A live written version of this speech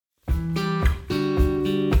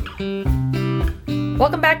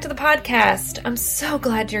Welcome back to the podcast. I'm so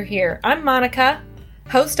glad you're here. I'm Monica,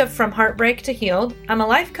 host of From Heartbreak to Healed. I'm a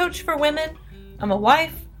life coach for women. I'm a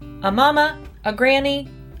wife, a mama, a granny,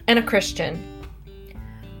 and a Christian.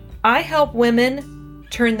 I help women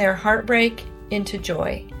turn their heartbreak into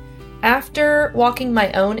joy. After walking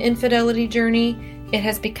my own infidelity journey, it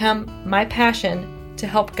has become my passion to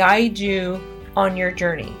help guide you on your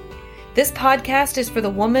journey. This podcast is for the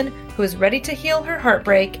woman who is ready to heal her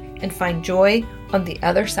heartbreak and find joy on the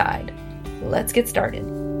other side. Let's get started.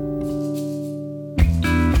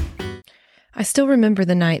 I still remember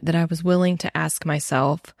the night that I was willing to ask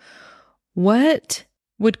myself, what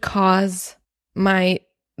would cause my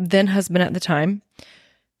then husband at the time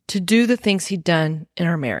to do the things he'd done in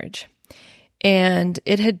our marriage? And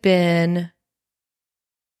it had been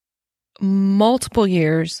multiple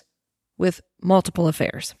years with multiple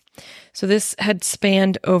affairs. So this had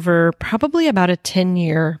spanned over probably about a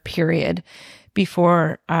 10-year period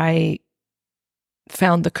before I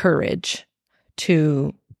found the courage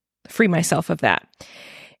to free myself of that.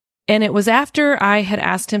 And it was after I had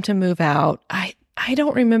asked him to move out. I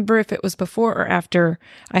don't remember if it was before or after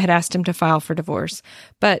I had asked him to file for divorce,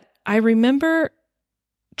 but I remember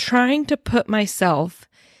trying to put myself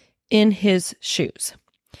in his shoes.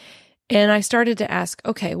 And I started to ask,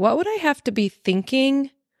 okay, what would I have to be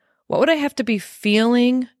thinking? What would I have to be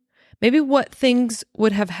feeling? Maybe what things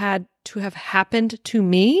would have had to have happened to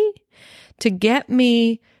me to get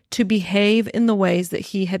me to behave in the ways that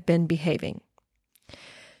he had been behaving.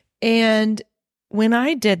 And when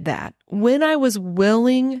I did that, when I was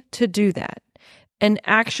willing to do that and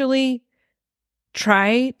actually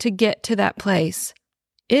try to get to that place,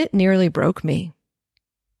 it nearly broke me.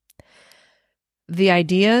 The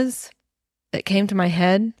ideas that came to my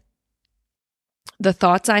head, the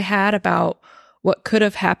thoughts I had about what could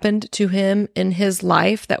have happened to him in his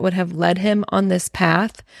life that would have led him on this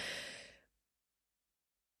path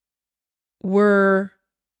were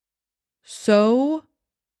so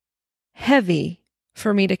heavy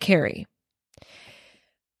for me to carry.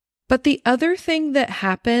 But the other thing that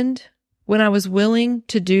happened when I was willing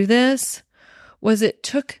to do this was it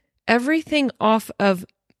took everything off of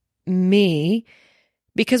me,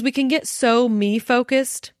 because we can get so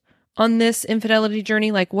me-focused on this infidelity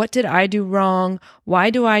journey. Like, what did I do wrong? Why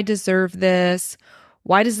do I deserve this?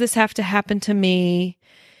 Why does this have to happen to me?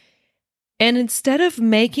 And instead of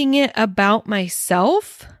making it about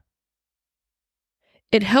myself,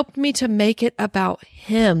 it helped me to make it about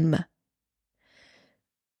him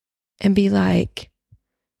and be like,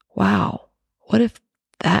 wow, what if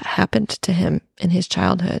that happened to him in his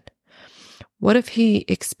childhood? What if he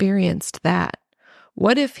experienced that?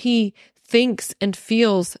 What if he thinks and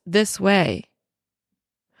feels this way?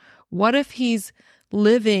 What if he's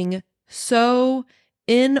living so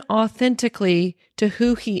inauthentically to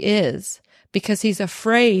who he is because he's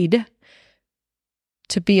afraid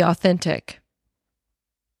to be authentic?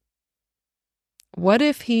 What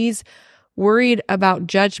if he's worried about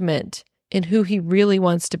judgment in who he really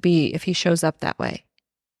wants to be if he shows up that way?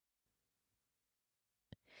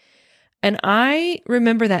 And I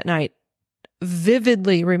remember that night.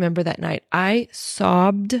 Vividly remember that night. I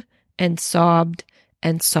sobbed and sobbed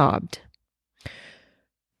and sobbed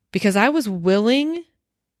because I was willing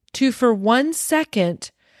to, for 1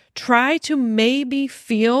 second, try to maybe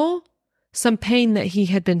feel some pain that he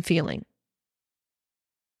had been feeling.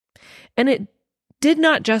 And it did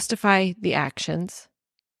not justify the actions.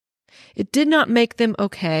 It did not make them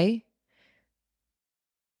okay.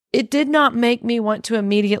 It did not make me want to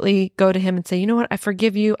immediately go to him and say, you know what, I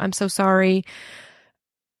forgive you. I'm so sorry.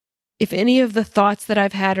 If any of the thoughts that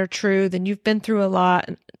I've had are true, then you've been through a lot.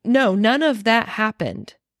 No, none of that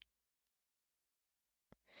happened.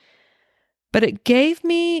 But it gave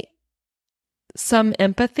me some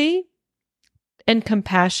empathy and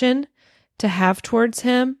compassion to have towards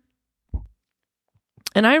him.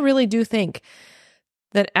 And I really do think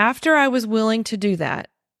that after I was willing to do that,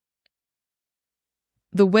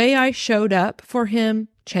 the way I showed up for him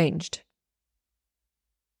changed.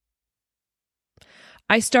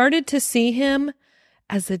 I started to see him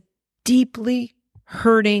as a deeply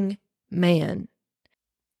hurting man.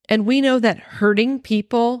 And we know that hurting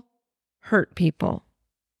people hurt people.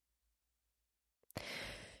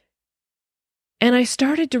 And I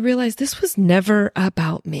started to realize this was never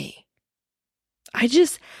about me. I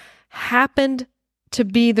just happened to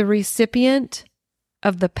be the recipient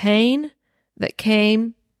of the pain that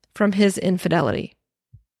came from his infidelity.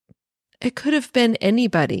 It could have been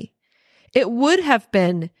anybody. It would have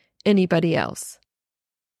been anybody else.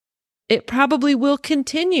 It probably will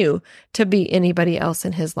continue to be anybody else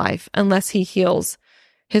in his life unless he heals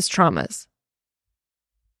his traumas.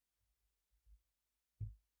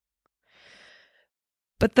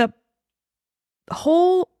 But the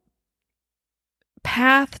whole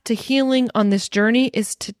path to healing on this journey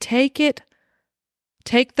is to take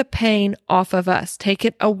the pain off of us, take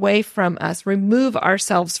it away from us, remove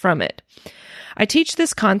ourselves from it. I teach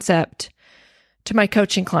this concept to my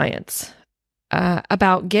coaching clients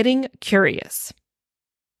about getting curious.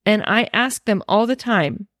 And I ask them all the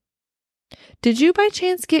time, did you by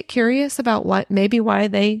chance get curious about why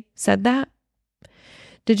they said that?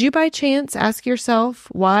 Did you by chance ask yourself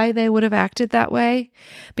why they would have acted that way?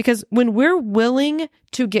 Because when we're willing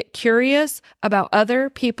to get curious about other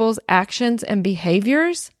people's actions and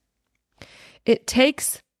behaviors, it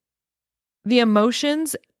takes the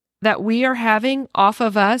emotions that we are having off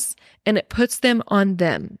of us and it puts them on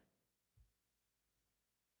them.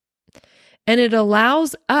 And it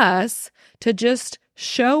allows us to just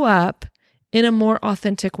show up in a more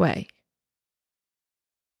authentic way.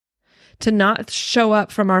 To not show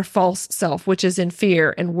up from our false self, which is in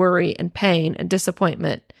fear and worry and pain and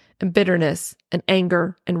disappointment and bitterness and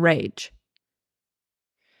anger and rage.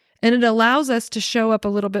 And it allows us to show up a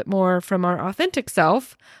little bit more from our authentic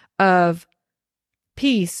self of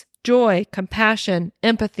peace, joy, compassion,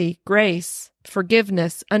 empathy, grace,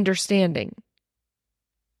 forgiveness, understanding.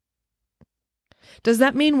 Does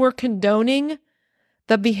that mean we're condoning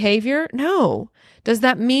the behavior? No. Does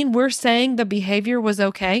that mean we're saying the behavior was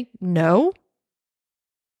okay? No.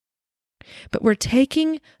 But we're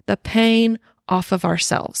taking the pain off of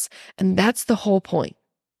ourselves. And that's the whole point.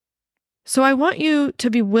 So I want you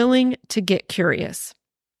to be willing to get curious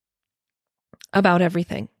about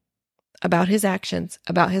everything, about his actions,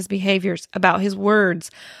 about his behaviors, about his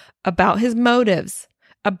words, about his motives,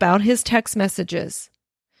 about his text messages,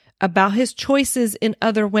 about his choices in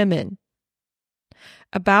other women,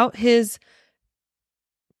 about his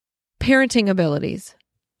parenting abilities,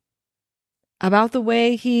 about the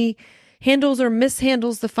way he handles or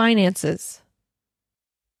mishandles the finances.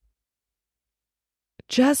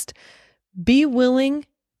 Just be willing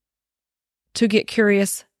to get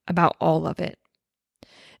curious about all of it.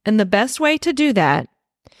 And the best way to do that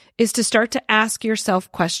is to start to ask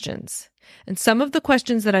yourself questions. And some of the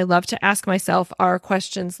questions that I love to ask myself are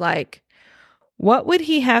questions like, what would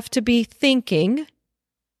he have to be thinking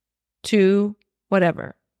to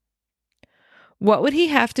whatever? What would he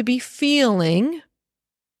have to be feeling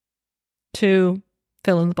to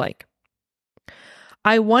fill in the blank?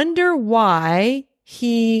 I wonder why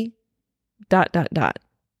he ...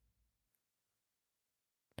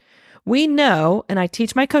 We know, and I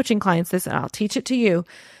teach my coaching clients this, and I'll teach it to you,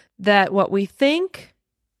 that what we think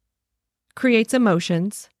creates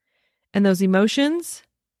emotions, and those emotions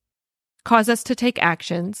cause us to take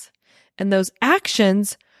actions, and those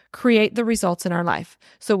actions create the results in our life.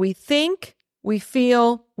 So we think, we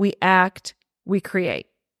feel, we act, we create.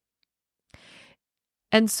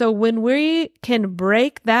 And so when we can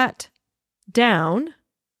break that down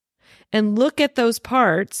and look at those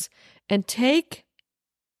parts and take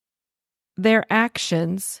their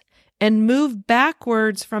actions and move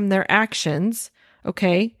backwards from their actions,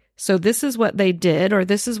 okay, so this is what they did, or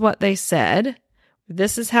this is what they said,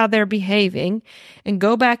 this is how they're behaving, and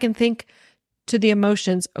go back and think to the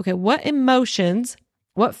emotions, okay, what emotions,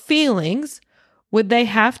 what feelings would they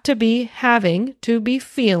have to be having, to be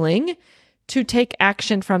feeling, to take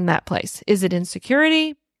action from that place? Is it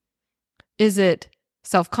insecurity? Is it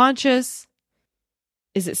self-conscious?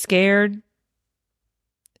 Is it scared?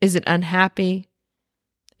 Is it unhappy?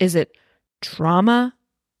 Is it trauma?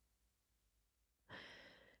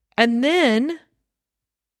 And then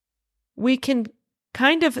we can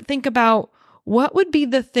kind of think about what would be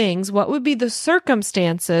the things, what would be the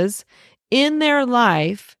circumstances in their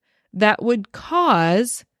life that would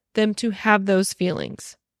cause them to have those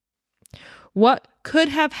feelings. What could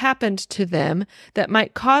have happened to them that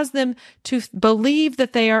might cause them to believe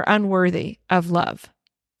that they are unworthy of love?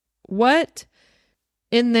 What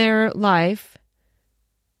in their life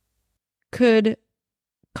could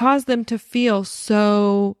cause them to feel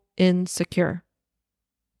so insecure?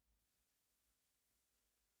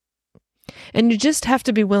 And you just have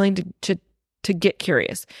to be willing to get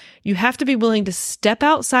curious. You have to be willing to step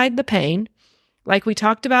outside the pain. Like we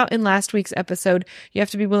talked about in last week's episode, you have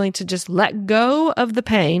to be willing to just let go of the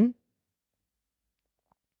pain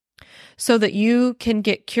so that you can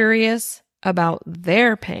get curious about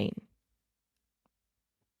their pain.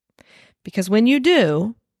 Because when you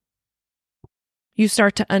do, you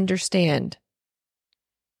start to understand.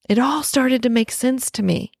 It all started to make sense to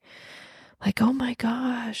me. Like, oh my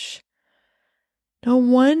gosh, no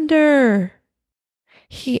wonder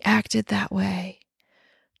he acted that way.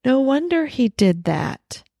 No wonder he did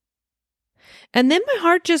that. And then my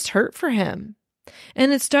heart just hurt for him.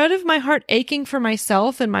 And instead of my heart aching for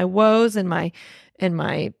myself and my woes and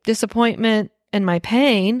my disappointment and my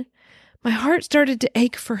pain, my heart started to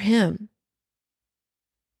ache for him.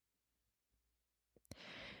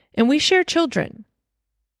 And we share children.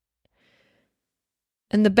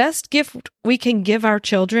 And the best gift we can give our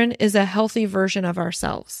children is a healthy version of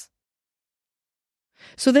ourselves.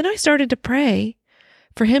 So then I started to pray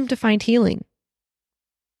for him to find healing,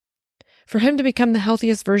 for him to become the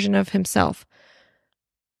healthiest version of himself.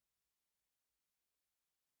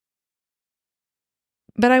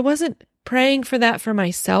 But I wasn't praying for that for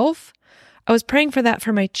myself. I was praying for that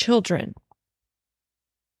for my children.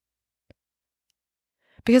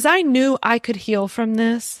 Because I knew I could heal from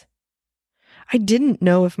this. I didn't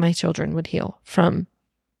know if my children would heal from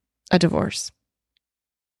a divorce.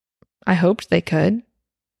 I hoped they could,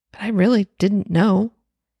 but I really didn't know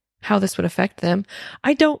how this would affect them.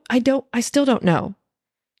 I still don't know.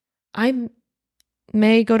 I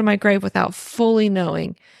may go to my grave without fully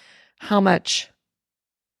knowing how much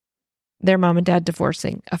their mom and dad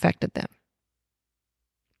divorcing affected them.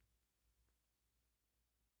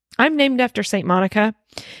 I'm named after Saint Monica,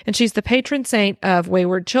 and she's the patron saint of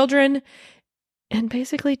wayward children and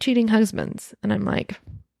basically cheating husbands. And I'm like,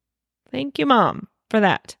 thank you, Mom, for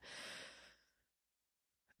that.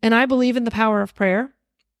 And I believe in the power of prayer.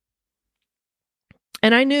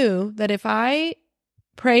 And I knew that if I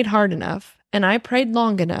prayed hard enough and I prayed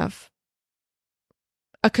long enough,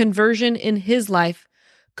 a conversion in his life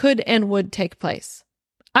could and would take place.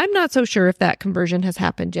 I'm not so sure if that conversion has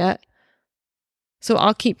happened yet. So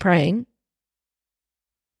I'll keep praying.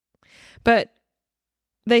 But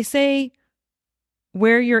they say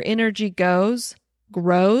where your energy goes,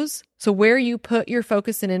 grows. So where you put your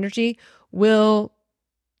focus and energy will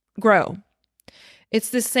grow.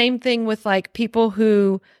 It's the same thing with like people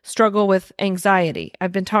who struggle with anxiety.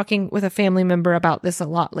 I've been talking with a family member about this a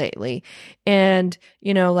lot lately. And,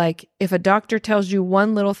 like if a doctor tells you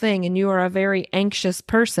one little thing and you are a very anxious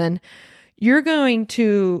person, you're going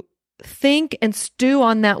to think and stew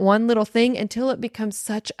on that one little thing until it becomes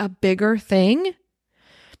such a bigger thing.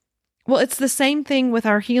 Well, it's the same thing with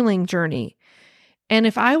our healing journey. And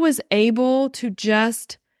if I was able to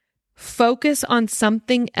just focus on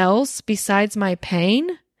something else besides my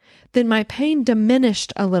pain, then my pain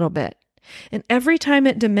diminished a little bit. And every time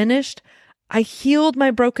it diminished, I healed my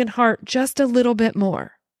broken heart just a little bit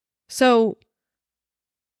more. So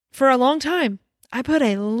for a long time, I put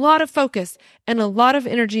a lot of focus and a lot of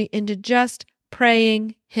energy into just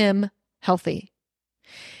praying him healthy.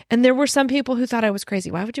 And there were some people who thought I was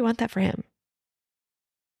crazy. Why would you want that for him?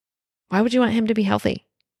 Why would you want him to be healthy?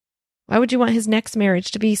 Why would you want his next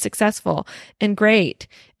marriage to be successful and great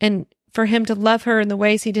and for him to love her in the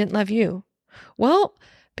ways he didn't love you? Well,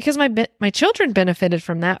 because my children benefited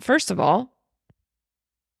from that, first of all.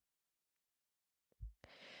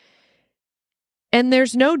 And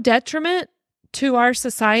there's no detriment to our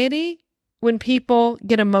society when people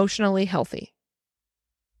get emotionally healthy.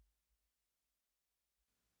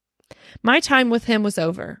 My time with him was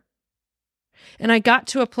over. And I got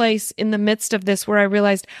to a place in the midst of this where I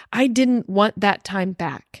realized I didn't want that time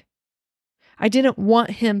back. I didn't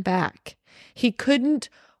want him back. He couldn't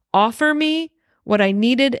offer me what I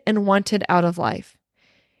needed and wanted out of life.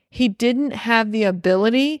 He didn't have the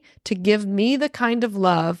ability to give me the kind of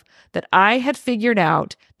love that I had figured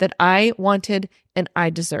out that I wanted and I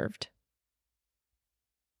deserved.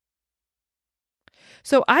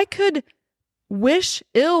 So I could wish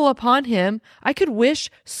ill upon him. I could wish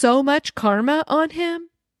so much karma on him.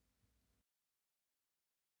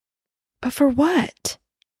 But for what?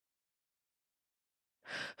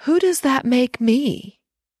 Who does that make me?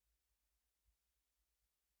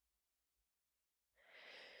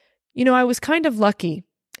 I was kind of lucky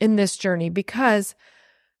in this journey because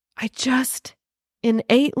I just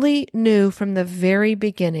innately knew from the very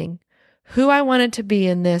beginning who I wanted to be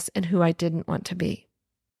in this and who I didn't want to be.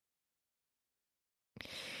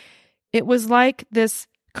 It was like this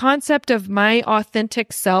concept of my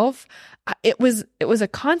authentic self. It was a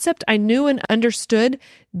concept I knew and understood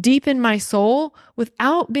deep in my soul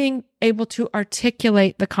without being able to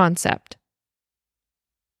articulate the concept.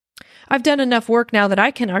 I've done enough work now that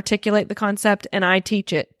I can articulate the concept and I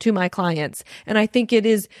teach it to my clients. And I think it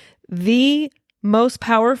is the most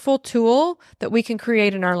powerful tool that we can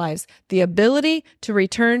create in our lives. The ability to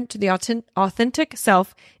return to the authentic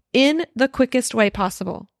self in the quickest way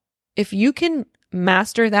possible. If you can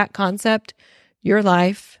master that concept, your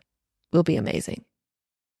life will be amazing.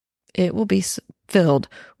 It will be filled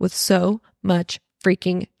with so much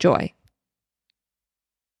freaking joy.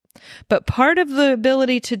 But part of the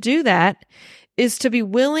ability to do that is to be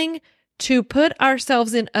willing to put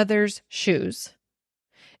ourselves in others' shoes.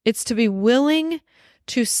 It's to be willing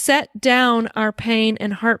to set down our pain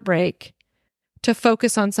and heartbreak to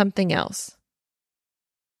focus on something else.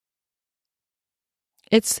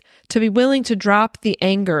 It's to be willing to drop the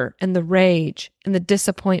anger and the rage and the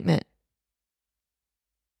disappointment.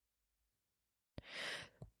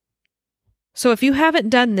 So if you haven't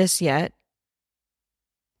done this yet,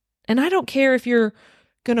 and I don't care if you're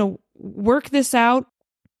going to work this out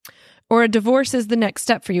or a divorce is the next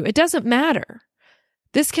step for you, it doesn't matter.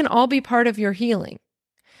 This can all be part of your healing.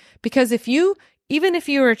 Because even if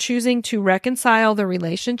you are choosing to reconcile the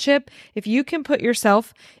relationship, if you can put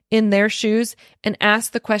yourself in their shoes and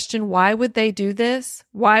ask the question, why would they do this?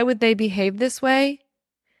 Why would they behave this way?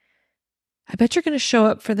 I bet you're going to show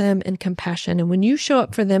up for them in compassion. And when you show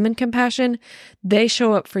up for them in compassion, they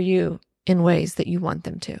show up for you in ways that you want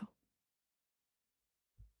them to.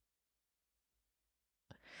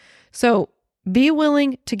 So be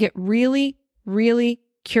willing to get really, really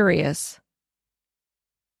curious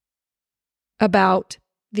about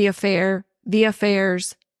the affair, the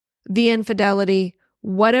affairs, the infidelity,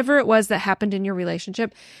 whatever it was that happened in your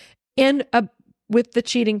relationship, and with the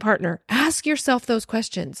cheating partner. Ask yourself those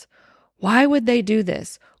questions. Why would they do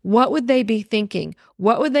this? What would they be thinking?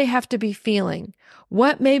 What would they have to be feeling?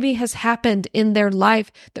 What maybe has happened in their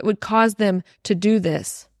life that would cause them to do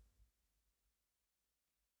this?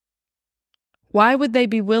 Why would they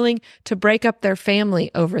be willing to break up their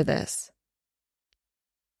family over this?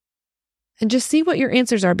 And just see what your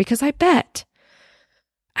answers are, because I bet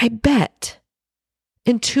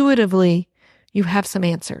intuitively you have some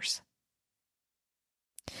answers.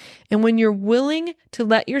 And when you're willing to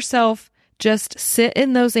let yourself just sit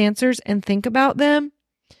in those answers and think about them,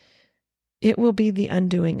 it will be the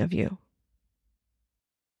undoing of you.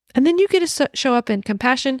 And then you get to show up in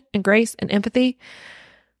compassion and grace and empathy.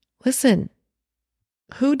 Listen,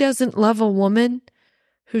 who doesn't love a woman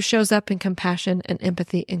who shows up in compassion and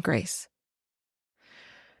empathy and grace?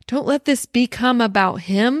 Don't let this become about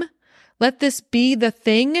him. Let this be the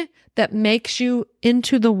thing that makes you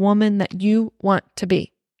into the woman that you want to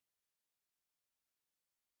be.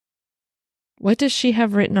 What does she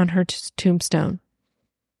have written on her tombstone?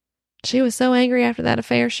 She was so angry after that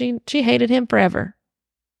affair, she hated him forever.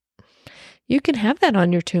 You can have that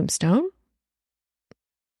on your tombstone.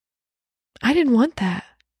 I didn't want that.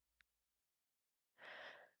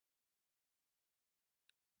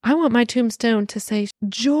 I want my tombstone to say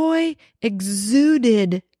joy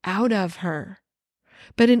exuded out of her.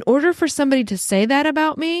 But in order for somebody to say that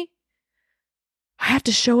about me, I have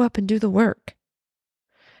to show up and do the work.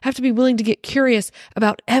 I have to be willing to get curious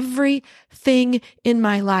about everything in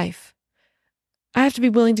my life. I have to be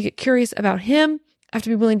willing to get curious about him. I have to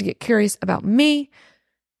be willing to get curious about me.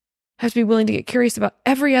 I have to be willing to get curious about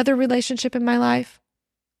every other relationship in my life.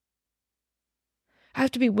 I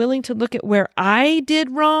have to be willing to look at where I did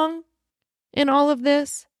wrong in all of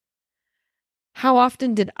this. How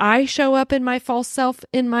often did I show up in my false self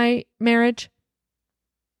in my marriage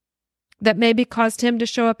that maybe caused him to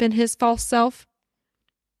show up in his false self?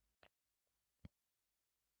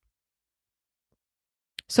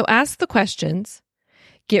 So ask the questions,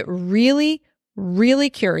 get really, really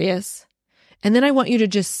curious, and then I want you to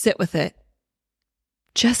just sit with it.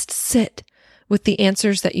 Just sit with the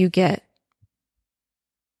answers that you get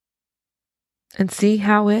and see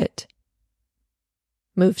how it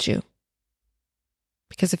moves you.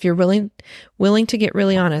 Because if you're willing to get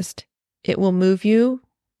really honest, it will move you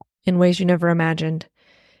in ways you never imagined.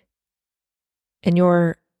 And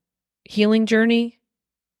your healing journey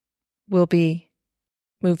will be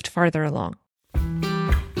moved farther along.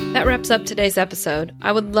 That wraps up today's episode.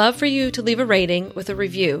 I would love for you to leave a rating with a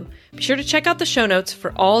review. Be sure to check out the show notes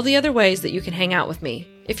for all the other ways that you can hang out with me.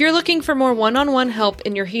 If you're looking for more one-on-one help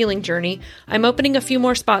in your healing journey, I'm opening a few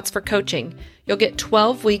more spots for coaching. You'll get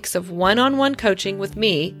 12 weeks of one-on-one coaching with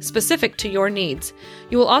me specific to your needs.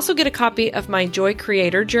 You will also get a copy of my Joy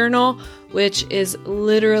Creator Journal, which is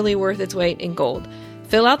literally worth its weight in gold.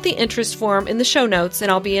 Fill out the interest form in the show notes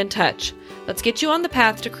and I'll be in touch. Let's get you on the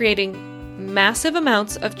path to creating massive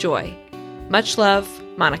amounts of joy. Much love,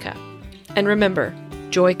 Monica. And remember,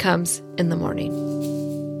 joy comes in the morning.